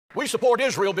We support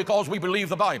Israel because we believe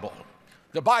the Bible.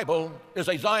 The Bible is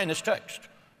a Zionist text.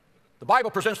 The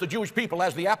Bible presents the Jewish people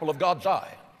as the apple of God's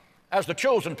eye, as the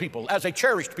chosen people, as a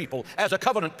cherished people, as a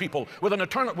covenant people, with an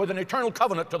eternal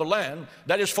covenant to the land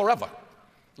that is forever.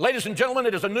 Ladies and gentlemen,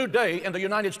 it is a new day in the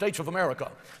United States of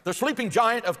America. The sleeping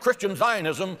giant of Christian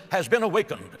Zionism has been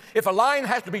awakened. If a line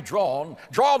has to be drawn,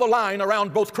 draw the line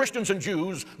around both Christians and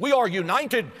Jews. We are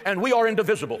united and we are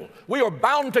indivisible. We are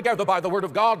bound together by the Word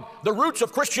of God. The roots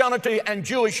of Christianity and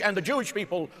the Jewish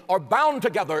people are bound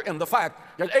together in the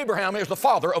fact that Abraham is the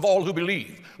father of all who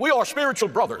believe. We are spiritual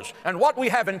brothers, and what we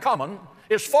have in common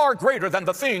is far greater than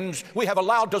the things we have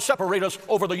allowed to separate us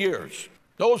over the years.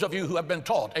 Those of you who have been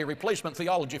taught a replacement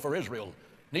theology for Israel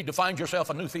need to find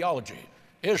yourself a new theology.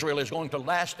 Israel is going to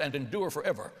last and endure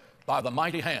forever by the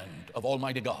mighty hand of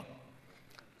Almighty God.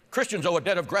 Christians owe a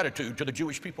debt of gratitude to the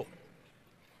Jewish people.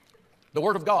 The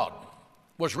Word of God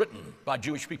was written by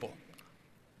Jewish people.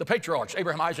 The patriarchs,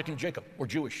 Abraham, Isaac, and Jacob, were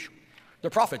Jewish. The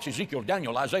prophets, Ezekiel,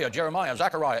 Daniel, Isaiah, Jeremiah,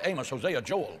 Zechariah, Amos, Hosea,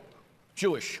 Joel,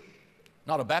 Jewish.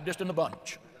 Not a Baptist in the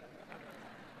bunch.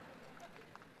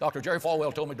 Dr. Jerry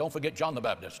Falwell told me, don't forget John the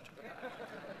Baptist.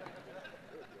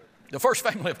 The first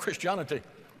family of Christianity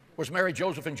was Mary,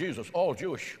 Joseph, and Jesus, all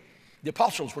Jewish. The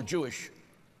apostles were Jewish.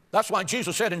 That's why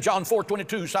Jesus said in John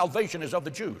 4:22, salvation is of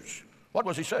the Jews. What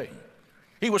was he saying?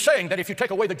 He was saying that if you take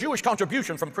away the Jewish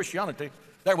contribution from Christianity,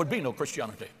 there would be no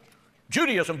Christianity.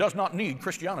 Judaism does not need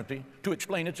Christianity to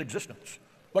explain its existence.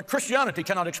 But Christianity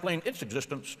cannot explain its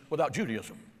existence without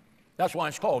Judaism. That's why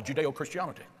it's called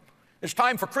Judeo-Christianity. It's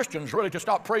time for Christians really to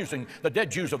stop praising the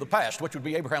dead Jews of the past, which would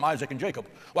be Abraham, Isaac, and Jacob,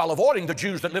 while avoiding the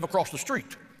Jews that live across the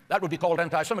street. That would be called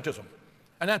anti-Semitism.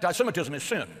 And anti-Semitism is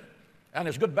sin. And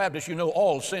as good Baptists, you know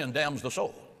all sin damns the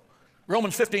soul.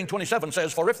 Romans 15:27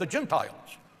 says, for if the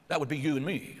Gentiles, that would be you and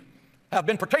me, have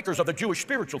been partakers of the Jewish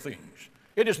spiritual things,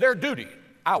 it is their duty,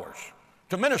 ours,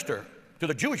 to minister to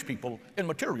the Jewish people in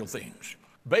material things.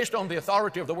 Based on the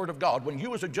authority of the Word of God, when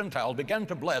you as a Gentile begin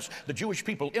to bless the Jewish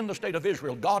people in the state of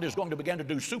Israel, God is going to begin to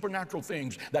do supernatural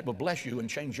things that will bless you and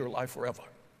change your life forever.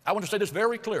 I want to say this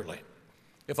very clearly.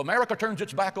 If America turns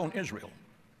its back on Israel,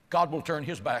 God will turn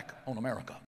his back on America.